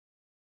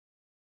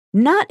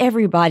Not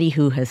everybody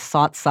who has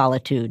sought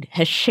solitude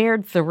has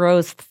shared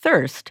Thoreau's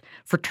thirst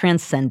for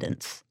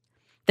transcendence.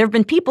 There have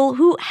been people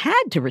who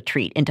had to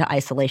retreat into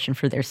isolation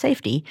for their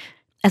safety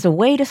as a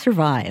way to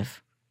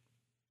survive.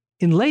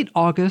 In late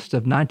August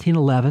of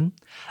 1911,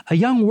 a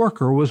young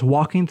worker was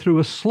walking through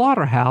a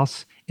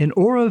slaughterhouse in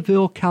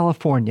Oroville,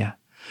 California,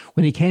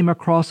 when he came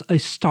across a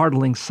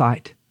startling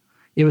sight.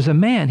 It was a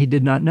man he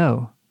did not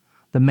know.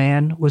 The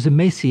man was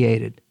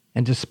emaciated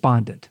and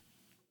despondent.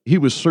 He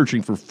was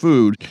searching for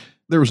food.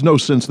 There was no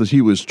sense that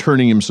he was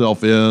turning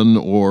himself in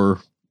or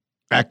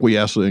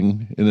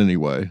acquiescing in any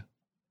way.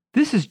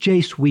 This is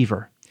Jace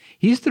Weaver.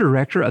 He's the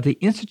director of the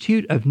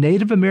Institute of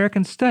Native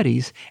American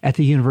Studies at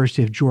the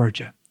University of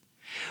Georgia.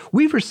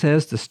 Weaver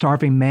says the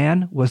starving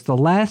man was the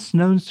last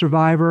known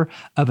survivor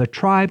of a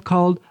tribe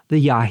called the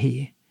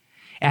Yahi.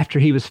 After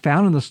he was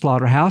found in the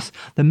slaughterhouse,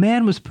 the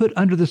man was put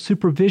under the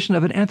supervision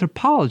of an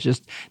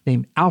anthropologist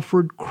named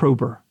Alfred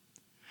Kroeber.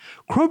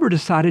 Kroeber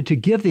decided to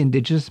give the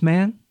indigenous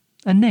man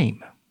a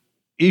name.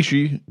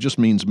 Ishi just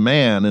means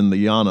man in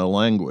the Yana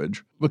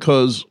language,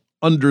 because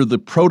under the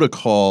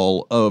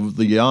protocol of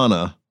the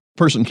Yana, a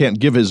person can't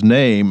give his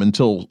name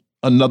until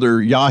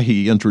another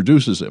Yahi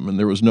introduces him, and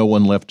there was no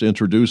one left to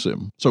introduce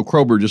him. So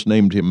Kroeber just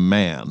named him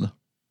Man.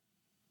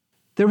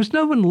 There was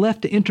no one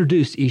left to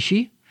introduce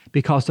Ishi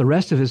because the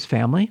rest of his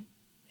family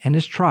and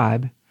his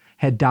tribe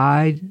had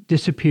died,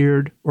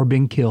 disappeared, or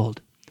been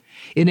killed.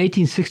 In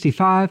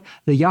 1865,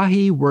 the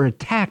Yahi were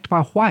attacked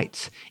by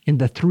whites in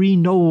the Three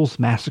Knolls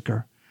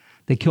Massacre.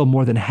 They killed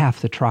more than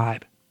half the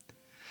tribe.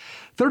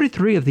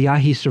 33 of the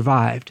Yahi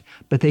survived,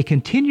 but they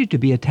continued to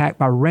be attacked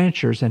by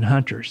ranchers and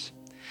hunters.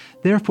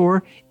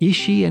 Therefore,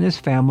 Ishi and his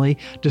family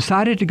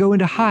decided to go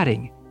into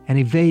hiding and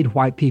evade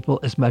white people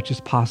as much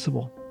as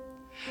possible.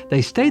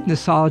 They stayed in the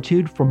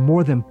solitude for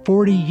more than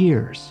 40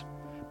 years,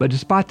 but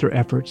despite their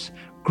efforts,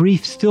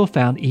 grief still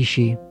found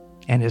Ishi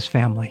and his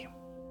family.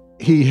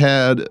 He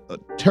had a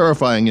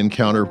terrifying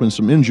encounter when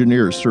some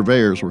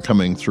surveyors were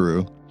coming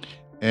through,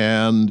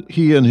 and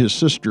he and his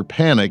sister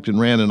panicked and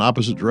ran in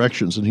opposite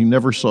directions, and he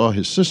never saw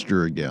his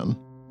sister again.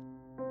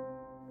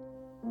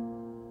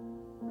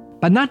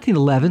 By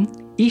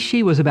 1911,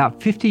 Ishi was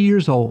about 50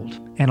 years old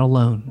and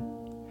alone.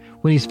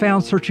 When he's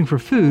found searching for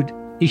food,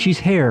 Ishi's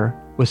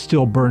hair was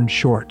still burned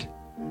short.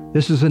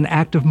 This was an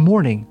act of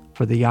mourning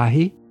for the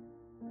Yahi.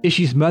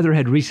 Ishi's mother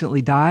had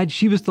recently died.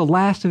 She was the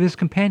last of his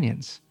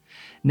companions.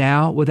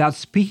 Now, without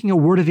speaking a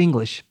word of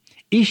English,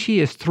 Ishi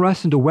is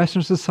thrust into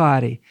Western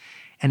society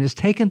and is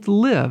taken to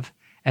live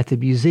at the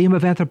Museum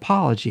of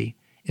Anthropology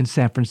in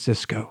San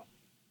Francisco.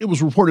 It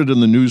was reported in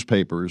the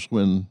newspapers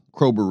when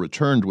Kroeber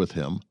returned with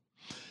him,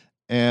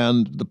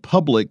 and the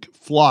public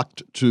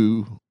flocked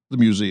to the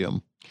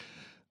museum.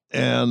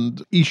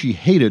 And Ishi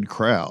hated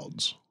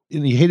crowds,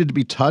 and he hated to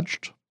be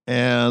touched,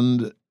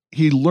 and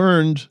he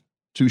learned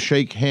to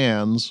shake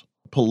hands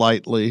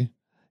politely,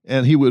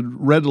 and he would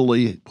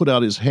readily put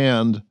out his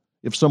hand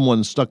if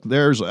someone stuck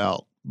theirs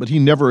out, but he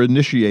never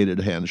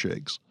initiated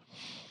handshakes.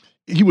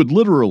 He would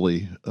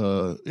literally,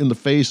 in the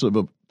face of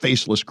a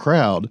faceless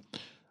crowd,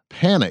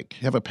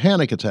 have a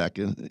panic attack,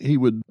 and he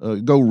would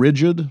go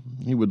rigid,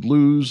 he would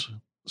lose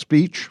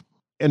speech.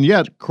 And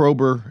yet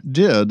Kroeber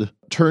did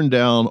turn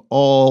down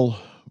all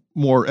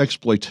more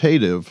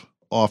exploitative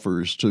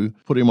offers to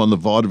put him on the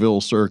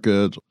vaudeville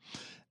circuit.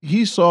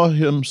 He saw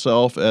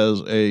himself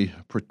as a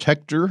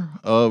protector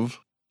of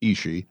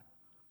Ishi.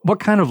 What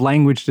kind of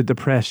language did the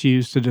press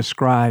use to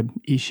describe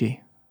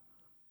Ishi?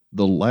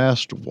 The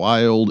last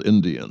wild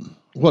Indian.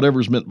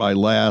 Whatever's meant by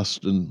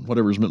last and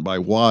whatever's meant by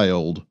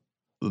wild,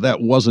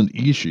 that wasn't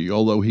Ishi,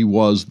 although he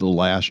was the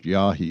last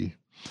Yahi.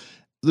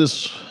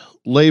 This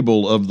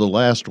label of the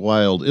last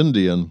wild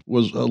Indian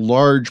was a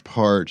large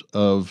part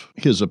of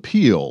his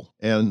appeal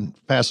and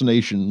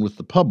fascination with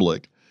the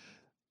public.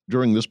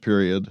 During this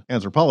period,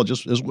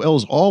 anthropologists, as well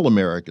as all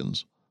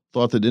Americans,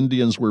 thought that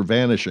Indians were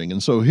vanishing.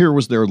 And so here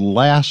was their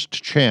last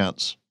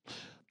chance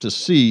to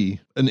see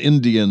an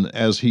Indian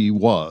as he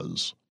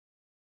was.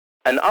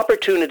 An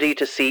opportunity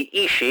to see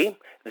Ishi,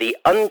 the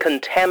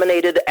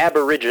uncontaminated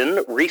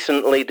aborigine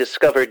recently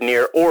discovered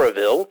near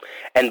Oroville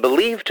and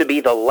believed to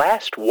be the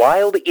last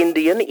wild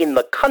Indian in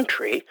the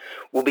country,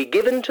 will be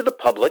given to the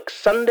public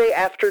Sunday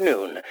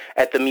afternoon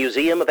at the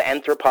Museum of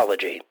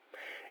Anthropology.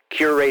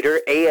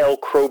 Curator A.L.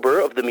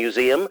 Kroeber of the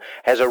museum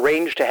has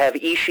arranged to have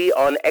Ishi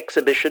on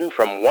exhibition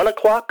from 1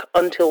 o'clock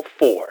until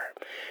 4.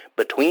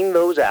 Between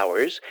those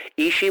hours,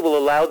 Ishi will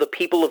allow the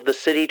people of the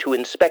city to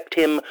inspect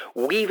him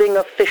weaving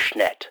a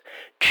fishnet,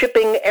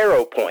 chipping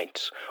arrow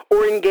points,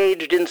 or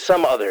engaged in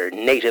some other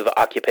native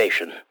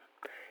occupation.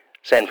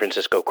 San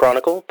Francisco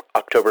Chronicle,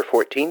 October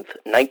 14th,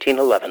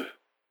 1911.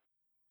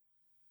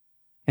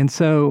 And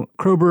so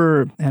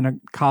Kroeber and a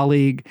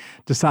colleague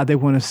decide they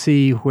want to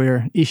see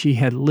where Ishi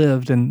had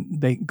lived, and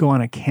they go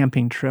on a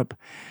camping trip.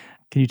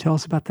 Can you tell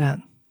us about that?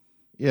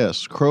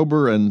 Yes,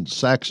 Kroeber and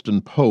Saxton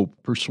Pope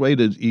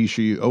persuaded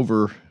Ishi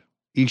over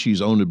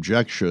Ishi's own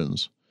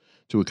objections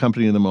to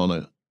accompany them on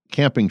a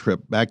camping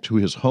trip back to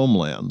his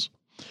homelands.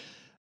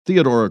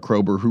 Theodora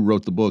Kroeber, who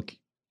wrote the book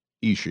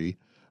Ishi,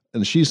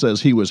 And she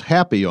says he was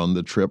happy on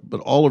the trip, but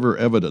all of her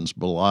evidence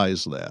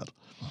belies that.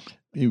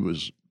 He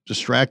was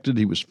distracted.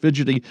 He was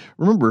fidgety.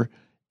 Remember,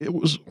 it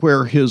was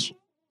where his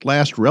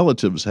last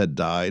relatives had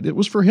died. It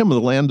was for him the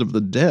land of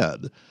the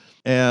dead.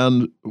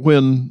 And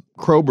when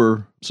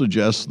Kroeber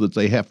suggests that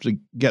they have to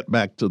get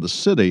back to the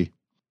city,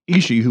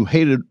 Ishi, who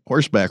hated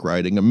horseback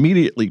riding,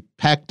 immediately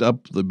packed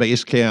up the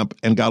base camp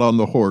and got on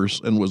the horse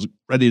and was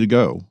ready to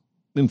go.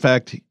 In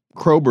fact,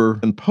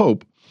 Kroeber and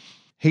Pope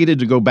hated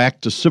to go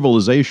back to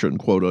civilization,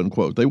 quote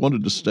unquote. They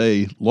wanted to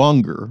stay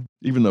longer,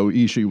 even though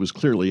Ishi was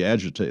clearly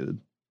agitated.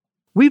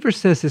 Weaver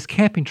says this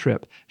camping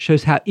trip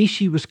shows how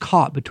Ishi was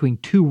caught between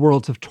two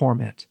worlds of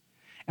torment.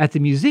 At the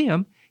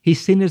museum,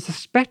 he's seen as a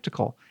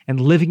spectacle and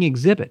living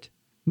exhibit.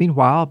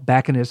 Meanwhile,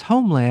 back in his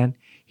homeland,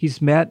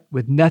 he's met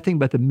with nothing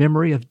but the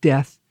memory of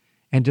death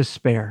and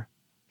despair.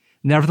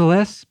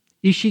 Nevertheless,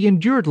 Ishi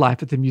endured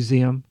life at the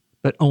museum,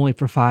 but only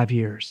for 5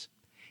 years.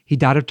 He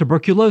died of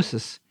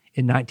tuberculosis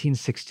in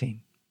 1916.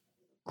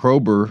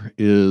 Kroeber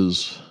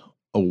is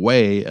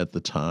away at the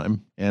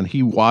time, and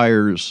he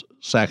wires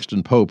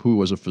Saxton Pope, who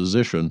was a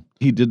physician.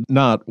 He did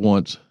not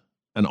want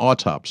an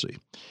autopsy.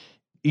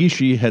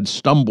 Ishi had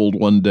stumbled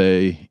one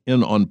day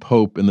in on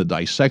Pope in the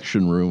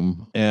dissection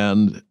room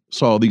and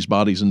saw these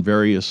bodies in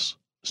various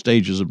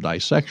stages of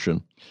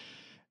dissection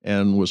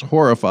and was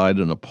horrified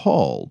and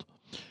appalled.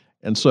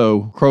 And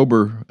so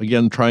Kroeber,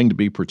 again trying to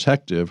be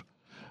protective,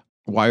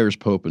 wires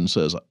Pope and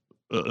says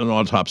an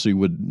autopsy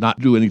would not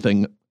do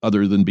anything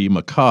other than be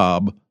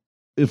macabre.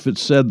 If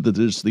it's said that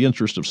it's the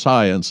interest of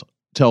science,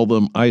 tell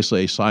them I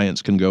say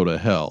science can go to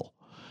hell.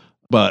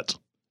 But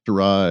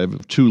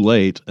arrived too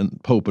late,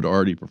 and Pope had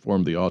already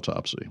performed the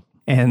autopsy.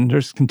 And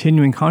there's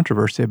continuing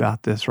controversy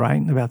about this,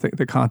 right? About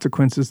the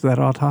consequences of that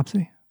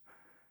autopsy?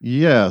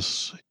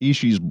 Yes.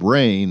 Ishi's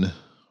brain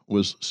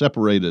was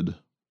separated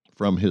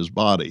from his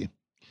body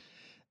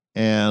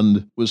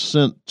and was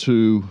sent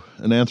to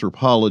an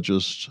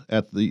anthropologist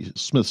at the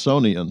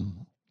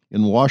Smithsonian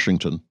in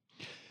Washington.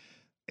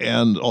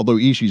 And although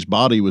Ishi's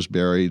body was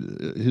buried,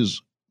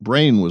 his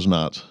brain was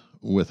not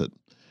with it.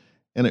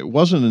 And it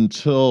wasn't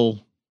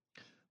until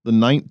the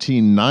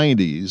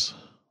 1990s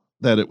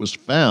that it was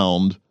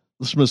found,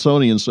 the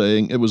Smithsonian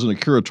saying it was in a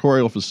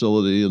curatorial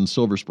facility in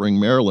Silver Spring,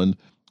 Maryland,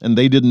 and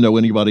they didn't know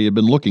anybody had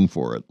been looking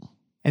for it.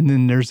 And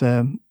then there's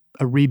a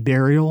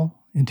reburial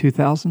in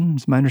 2000,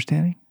 is my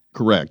understanding?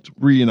 Correct.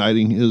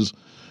 Reuniting his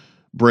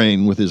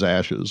brain with his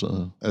ashes.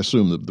 I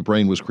assume that the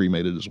brain was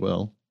cremated as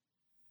well.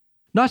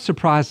 Not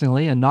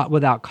surprisingly, and not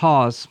without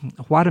cause,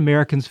 white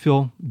Americans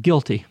feel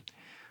guilty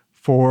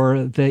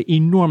for the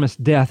enormous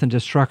death and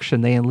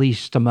destruction they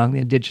unleashed among the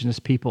indigenous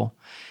people.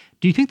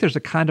 Do you think there's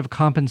a kind of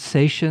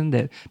compensation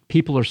that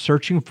people are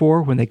searching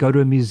for when they go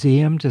to a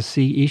museum to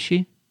see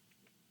Ishi?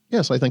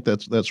 Yes, I think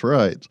that's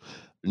right.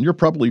 And you're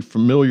probably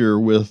familiar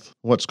with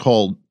what's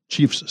called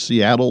Chief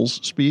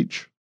Seattle's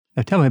speech.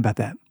 Now tell me about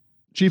that.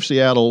 Chief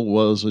Seattle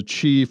was a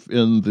chief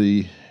in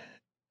the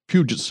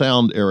Puget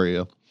Sound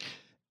area,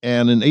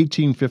 and in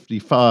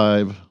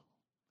 1855,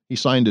 he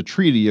signed a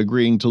treaty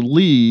agreeing to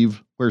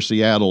leave where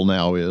Seattle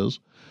now is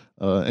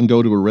and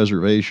go to a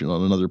reservation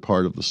on another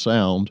part of the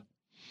Sound.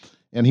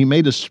 And he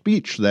made a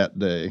speech that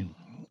day.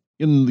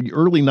 In the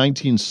early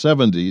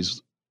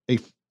 1970s, a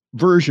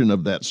version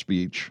of that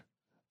speech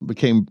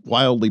became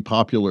wildly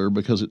popular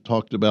because it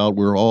talked about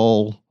we're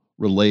all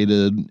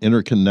related,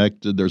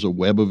 interconnected, there's a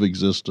web of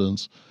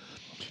existence.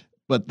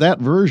 But that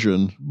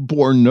version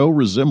bore no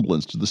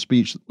resemblance to the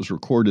speech that was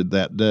recorded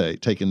that day,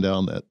 taken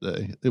down that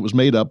day. It was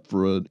made up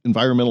for an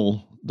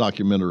environmental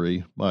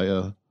documentary by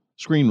a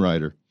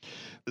screenwriter.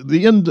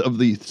 The end of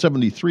the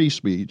 73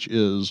 speech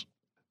is,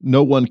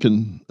 no one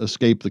can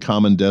escape the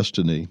common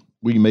destiny.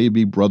 We may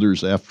be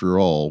brothers after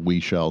all, we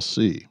shall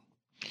see.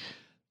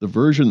 The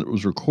version that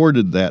was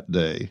recorded that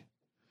day,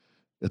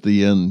 at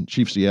the end,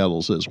 Chief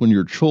Seattle says, when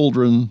your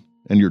children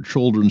and your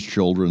children's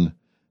children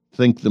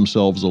think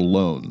themselves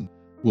alone,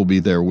 we'll be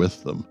there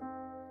with them.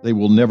 They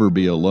will never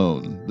be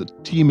alone. The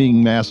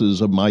teeming masses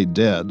of my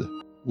dead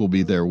will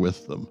be there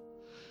with them.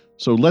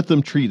 So let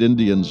them treat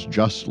Indians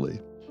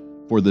justly,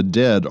 for the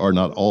dead are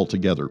not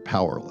altogether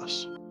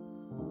powerless.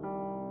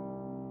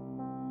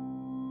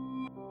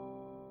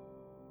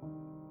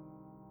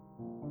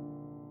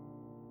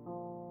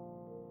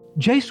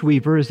 Jace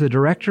Weaver is the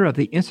director of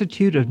the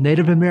Institute of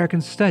Native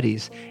American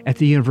Studies at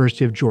the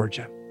University of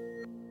Georgia.